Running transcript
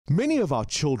Many of our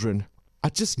children are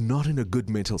just not in a good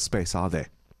mental space, are they?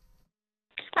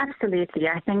 Absolutely.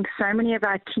 I think so many of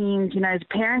our teens, as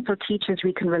parents or teachers,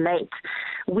 we can relate.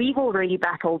 We've already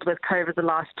battled with COVID the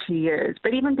last 2 years,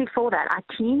 but even before that, our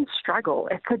teens struggle.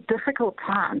 It's a difficult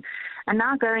time. And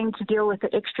now going to deal with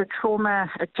the extra trauma,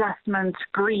 adjustment,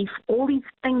 grief, all these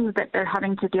things that they're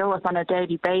having to deal with on a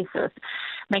daily basis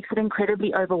makes it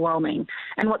incredibly overwhelming.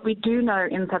 And what we do know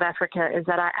in South Africa is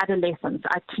that our adolescents,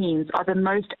 our teens, are the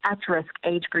most at-risk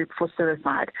age group for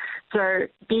suicide. So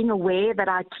being aware that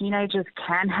our teenagers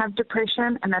can have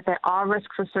depression and that there are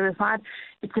risks for suicide,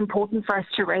 it's important for us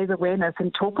to raise awareness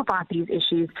and talk about these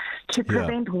issues to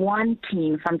prevent one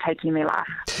teen from taking their life.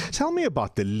 Tell me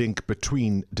about the link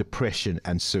between depression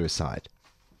and suicide.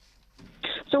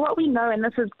 So what we know, and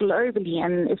this is globally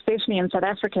and especially in South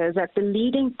Africa, is that the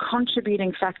leading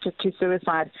contributing factor to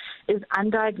suicide is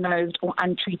undiagnosed or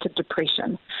untreated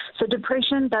depression. So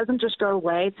depression doesn't just go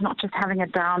away. It's not just having a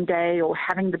down day or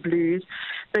having the blues,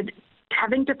 but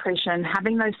having depression,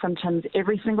 having those symptoms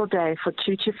every single day for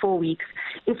 2 to 4 weeks,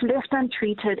 if left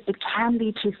untreated, it can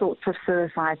lead to thoughts of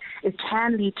suicide. It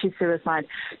can lead to suicide.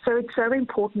 So it's so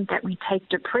important that we take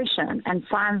depression and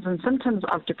signs and symptoms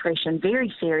of depression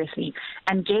very seriously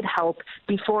and get help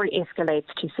before it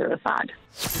escalates to suicide.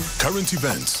 Current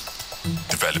events,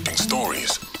 developing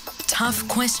stories, tough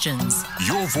questions.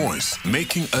 Your voice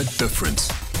making a difference.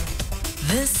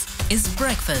 This is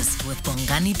Breakfast with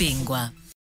Bongani Bingwa.